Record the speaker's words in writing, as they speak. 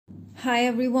Hi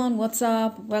everyone, what's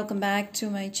up? Welcome back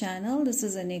to my channel. This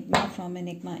is Enigma from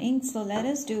Enigma Inc. So let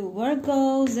us do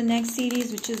Virgos, the next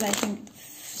series, which is I think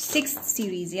 6th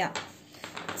series. Yeah,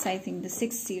 it's I think the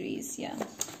 6th series. Yeah,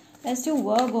 let's do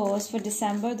Virgos for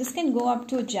December. This can go up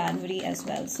to January as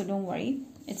well, so don't worry.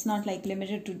 It's not like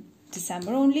limited to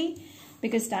December only,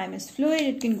 because time is fluid.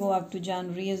 It can go up to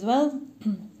January as well.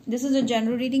 This is a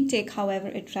general reading. Take however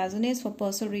it resonates. For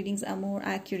personal readings and more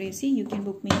accuracy, you can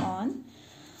book me on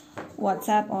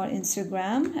WhatsApp or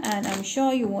Instagram, and I'm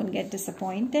sure you won't get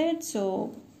disappointed.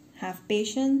 So have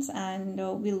patience, and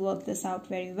we'll work this out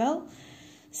very well.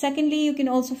 Secondly, you can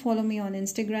also follow me on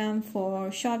Instagram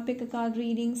for short pick a card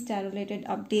readings, tarot related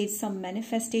updates, some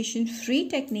manifestation free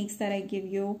techniques that I give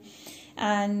you.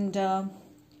 And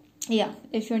yeah,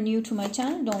 if you're new to my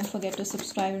channel, don't forget to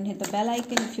subscribe and hit the bell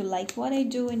icon if you like what I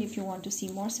do and if you want to see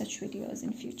more such videos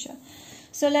in future.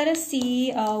 So let us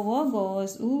see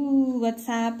Virgos. Ooh, what's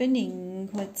happening?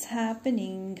 What's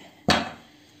happening?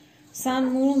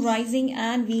 Sun, Moon, Rising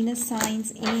and Venus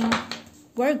signs in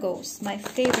Virgos. My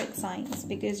favorite signs,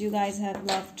 because you guys have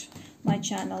loved my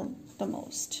channel the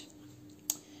most.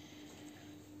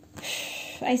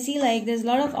 I see like there's a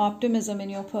lot of optimism in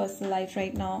your personal life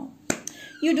right now.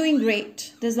 You're doing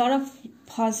great. There's a lot of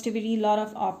positivity, a lot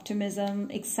of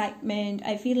optimism, excitement.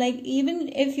 I feel like even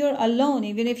if you're alone,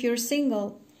 even if you're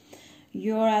single,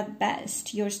 you're at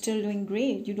best. You're still doing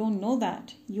great. You don't know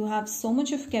that. You have so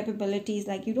much of capabilities.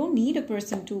 Like, you don't need a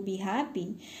person to be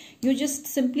happy. You're just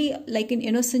simply like an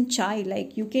innocent child.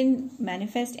 Like, you can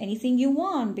manifest anything you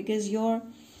want, because you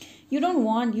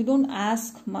don't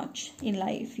ask much in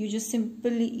life. You just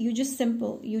simply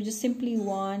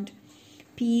want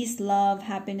peace, love,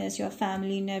 happiness, your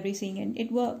family and everything, and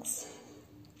it works.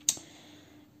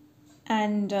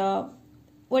 And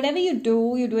whatever you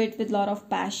do it with a lot of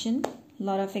passion, a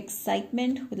lot of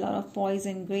excitement, with a lot of poise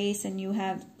and grace, and you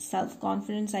have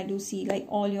self-confidence. I do see like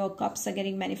all your cups are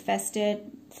getting manifested,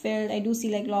 filled. I do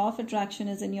see like law of attraction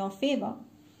is in your favor.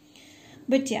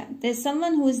 But yeah, there's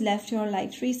someone who has left your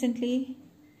life recently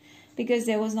because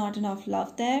there was not enough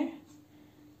love there.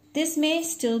 This may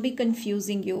still be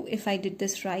confusing you. If I did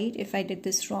this right, if I did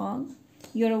this wrong,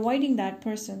 you're avoiding that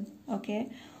person, okay?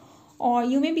 Or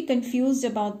you may be confused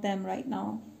about them right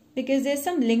now, because there's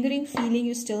some lingering feeling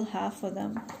you still have for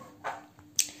them.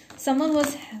 Someone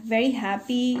was very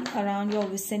happy around your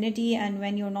vicinity, and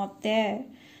when you're not there,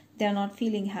 they're not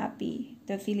feeling happy.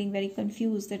 They're feeling very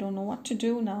confused. They don't know what to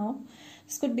do now.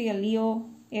 This could be a Leo,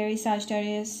 Aries,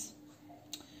 Sagittarius,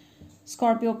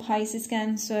 Scorpio, Pisces,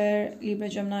 Cancer, Libra,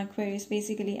 Gemini, Aquarius.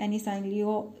 Basically any sign.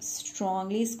 Leo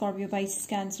strongly, Scorpio, Pisces,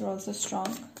 Cancer also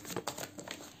strong.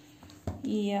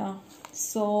 Yeah,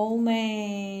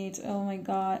 soulmate. Oh my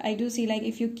god, I do see like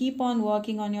if you keep on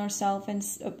working on yourself and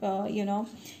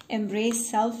embrace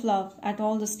self-love at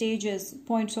all the stages,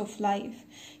 points of life,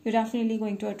 you're definitely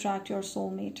going to attract your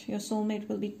soulmate. Your soulmate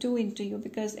will be too into you,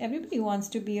 because everybody wants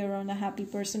to be around a happy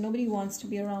person. Nobody wants to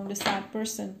be around a sad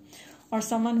person, or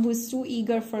someone who is too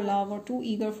eager for love or too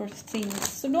eager for things.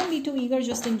 So don't be too eager,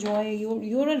 just enjoy.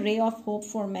 You're a ray of hope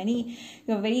for many.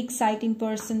 You're a very exciting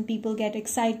person. People get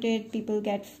excited.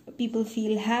 People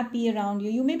feel happy around you.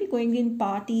 You may be going in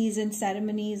parties and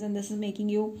ceremonies, and this is making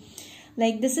you,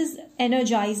 like, this is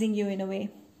energizing you in a way.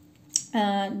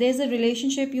 There's a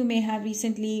relationship you may have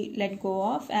recently let go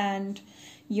of, and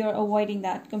you're avoiding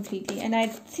that completely. And I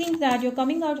think that you're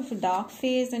coming out of a dark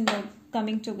phase, and you're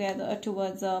coming together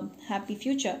towards a happy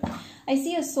future. I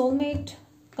see a soulmate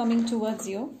coming towards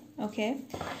you, okay?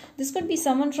 This could be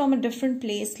someone from a different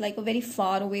place, like a very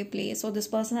far away place, or this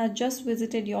person has just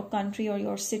visited your country or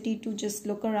your city to just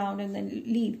look around and then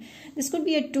leave. This could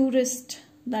be a tourist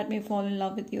that may fall in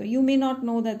love with you. You may not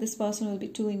know that this person will be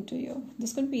too into you.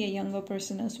 This could be a younger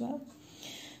person as well.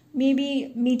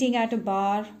 Maybe meeting at a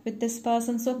bar with this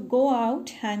person. So go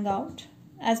out, hang out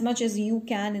as much as you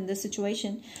can in this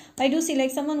situation. I do see like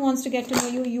someone wants to get to know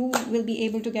you. You will be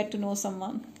able to get to know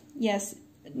someone. Yes,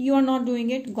 you are not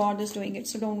doing it. God is doing it.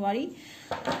 So don't worry.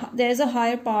 There's a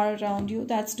higher power around you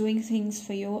that's doing things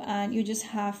for you, and you just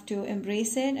have to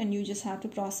embrace it, and you just have to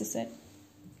process it.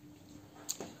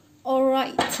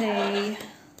 Alright.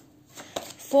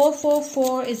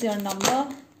 444 is your number.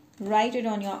 Write it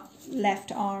on your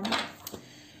left arm.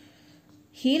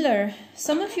 Healer.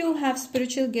 Some of you have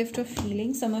spiritual gift of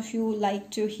healing. Some of you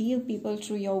like to heal people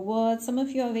through your words. Some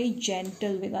of you are very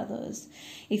gentle with others.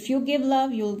 If you give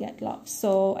love, you'll get love.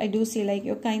 So I do see like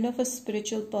you're kind of a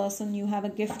spiritual person. You have a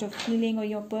gift of healing, or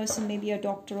your person may be a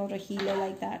doctor or a healer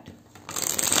like that.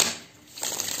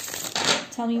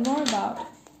 Tell me more about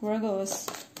Virgos.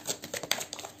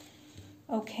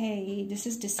 Okay, this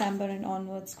is December and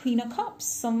onwards. Queen of Cups.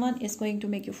 Someone is going to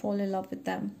make you fall in love with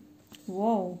them.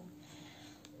 Whoa.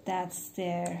 That's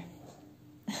there.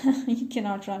 You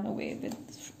cannot run away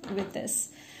with this.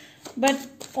 But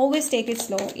always take it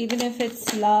slow. Even if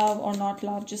it's love or not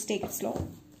love, just take it slow.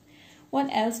 What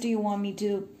else do you want me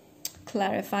to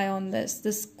clarify on this?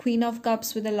 This Queen of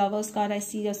Cups with the Lovers card, I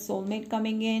see a soulmate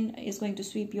coming in, is going to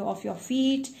sweep you off your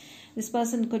feet. This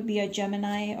person could be a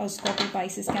Gemini or Scorpio,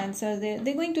 Pisces, Cancer.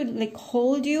 They're going to like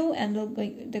hold you, and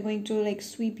they're going to like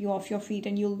sweep you off your feet,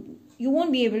 and you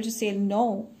won't be able to say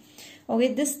no.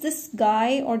 Okay, this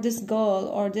guy or this girl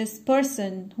or this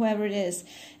person, whoever it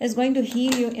is going to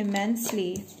heal you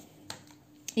immensely.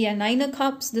 Yeah, 9 of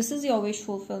Cups. This is your wish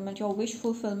fulfillment. Your wish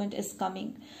fulfillment is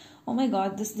coming. Oh my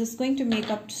God, this is going to make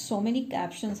up so many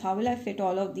captions. How will I fit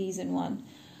all of these in one?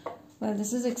 Well,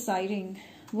 this is exciting.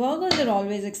 Virgos are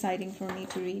always exciting for me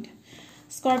to read.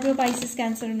 Scorpio, Pisces,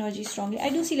 Cancer energy strongly. I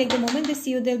do see like the moment they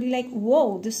see you, they'll be like,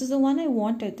 whoa, this is the one I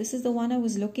wanted. This is the one I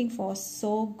was looking for.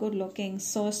 So good looking,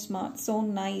 so smart, so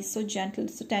nice, so gentle,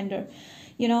 so tender.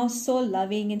 You know, so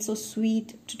loving and so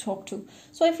sweet to talk to.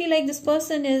 So I feel like this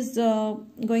person is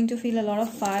going to feel a lot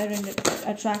of fire and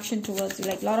attraction towards you.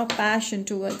 Like a lot of passion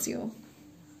towards you.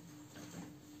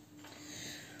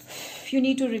 You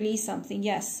need to release something.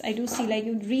 Yes, I do see like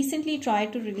you recently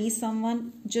tried to release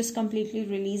someone. Just completely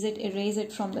release it, erase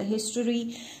it from the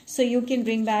history, so you can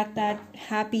bring back that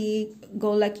happy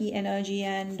go lucky energy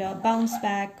and bounce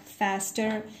back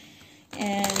faster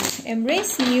and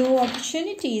embrace new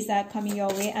opportunities that are coming your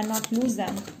way and not lose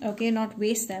them. Okay, not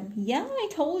waste them. Yeah, I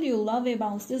told you, love a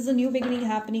bounce. This is a new beginning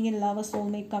happening in love, a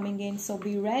soulmate coming in. So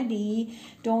be ready.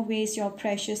 Don't waste your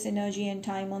precious energy and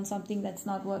time on something that's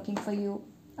not working for you.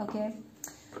 Okay,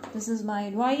 this is my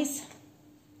advice.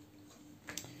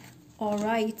 All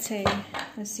right,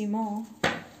 let's see more.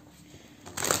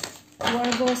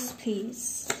 Virgos,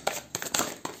 please.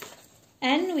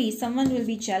 Envy. Someone will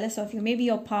be jealous of you. Maybe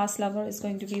your past lover is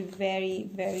going to be very,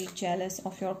 very jealous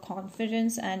of your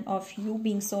confidence and of you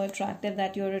being so attractive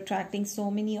that you're attracting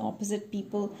so many opposite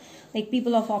people, like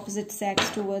people of opposite sex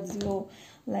towards you.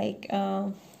 Like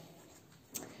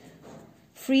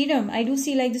freedom. I do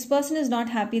see like this person is not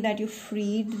happy that you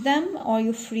freed them or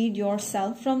you freed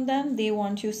yourself from them. They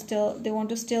want to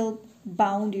still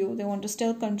bound you. They want to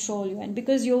still control you. And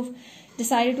because you've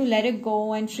decided to let it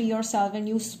go and free yourself, and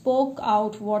you spoke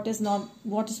out what is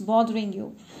bothering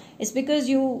you, it's because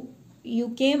you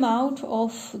came out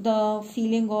of the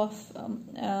feeling of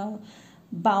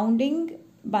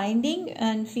binding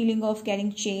and feeling of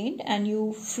getting chained, and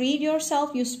you freed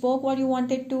yourself. You spoke what you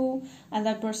wanted to, and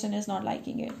that person is not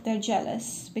liking it. They're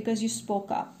jealous because you spoke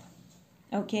up.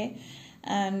 Okay,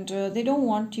 and they don't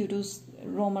want you to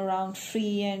roam around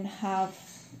free and have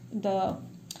the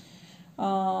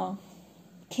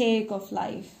cake of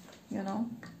life, you know.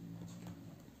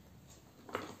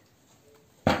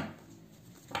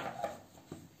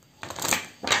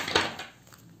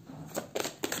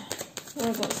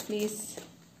 Virgos, please.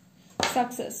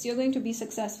 Success. You're going to be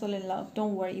successful in love.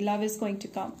 Don't worry. Love is going to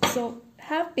come. So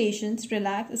have patience.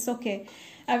 Relax. It's okay.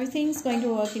 Everything's going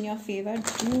to work in your favor.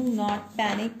 Do not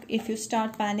panic. If you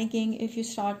start panicking, if you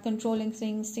start controlling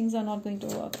things, things are not going to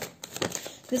work.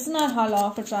 This is not how law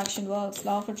of attraction works.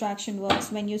 Law of attraction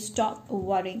works when you stop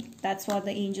worrying. That's what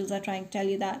the angels are trying to tell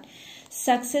you, that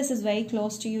success is very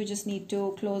close to you. Just need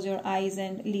to close your eyes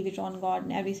and leave it on God,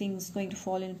 and everything's going to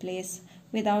fall in place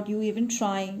without you even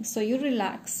trying. So you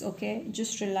relax, okay?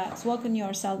 Just relax. Work on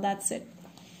yourself. That's it.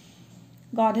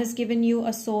 God has given you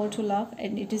a soul to love,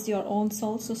 and it is your own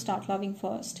soul. So start loving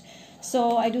first.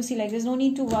 So I do see like there's no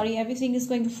need to worry. Everything is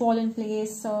going to fall in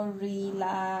place. So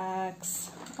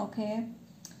relax, okay?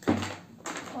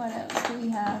 What else do we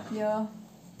have here?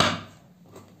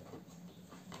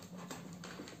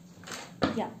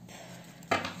 Yeah.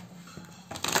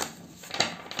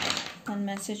 One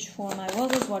message for my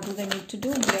Virgos. What do they need to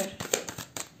do here?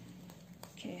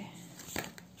 Okay.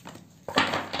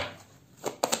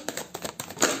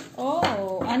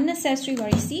 Oh, unnecessary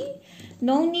worry. See?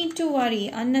 No need to worry.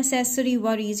 Unnecessary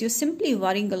worries. You're simply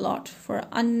worrying a lot for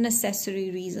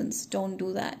unnecessary reasons. Don't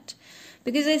do that.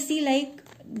 Because I see like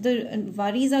the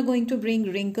worries are going to bring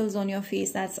wrinkles on your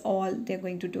face. That's all they're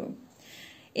going to do.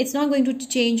 It's not going to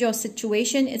change your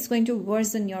situation. It's going to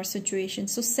worsen your situation.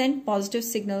 So send positive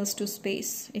signals to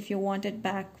space if you want it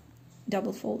back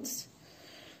double folds.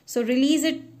 So release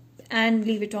it and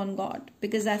leave it on God,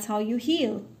 because that's how you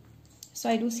heal. So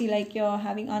I do see like you're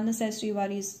having unnecessary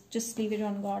worries. Just leave it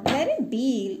on God. Let it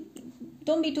be.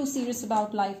 Don't be too serious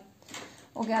about life.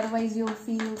 Okay, otherwise you'll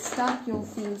feel stuck, you'll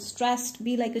feel stressed.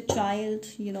 Be like a child,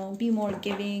 you know, be more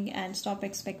giving and stop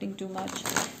expecting too much.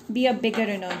 Be a bigger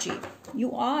energy.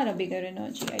 You are a bigger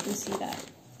energy. I do see that.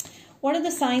 What are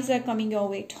the signs that are coming your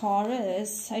way?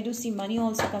 Taurus, I do see money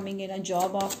also coming in, a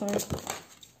job offer.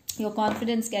 Your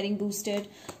confidence getting boosted.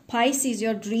 Pisces,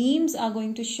 your dreams are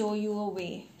going to show you a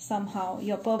way somehow.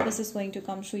 Your purpose is going to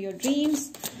come through your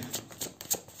dreams.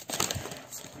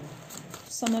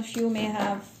 Some of you may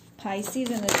have Pisces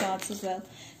in the charts as well.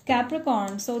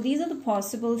 Capricorn, so these are the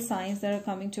possible signs that are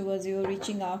coming towards you,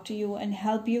 reaching out to you and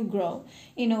help you grow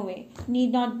in a way.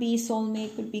 Need not be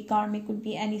soulmate, could be karmic, could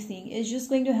be anything. It's just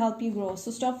going to help you grow.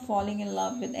 So stop falling in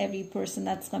love with every person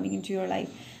that's coming into your life.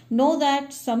 Know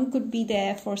that some could be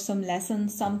there for some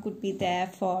lessons, some could be there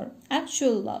for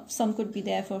actual love, some could be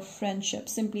there for friendship,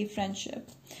 simply friendship.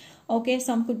 Okay,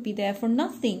 some could be there for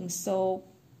nothing. So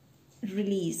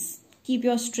release. Keep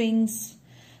your strings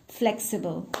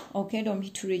flexible. Okay, don't be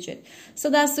too rigid. So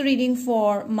that's the reading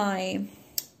for my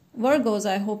Virgos.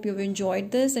 I hope you've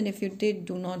enjoyed this, and if you did,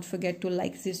 do not forget to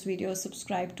like this video,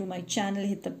 subscribe to my channel,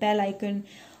 hit the bell icon.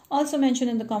 Also mention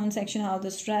in the comment section how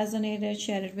this resonated.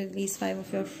 Share it with at least 5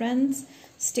 of your friends.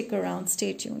 Stick around.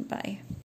 Stay tuned. Bye.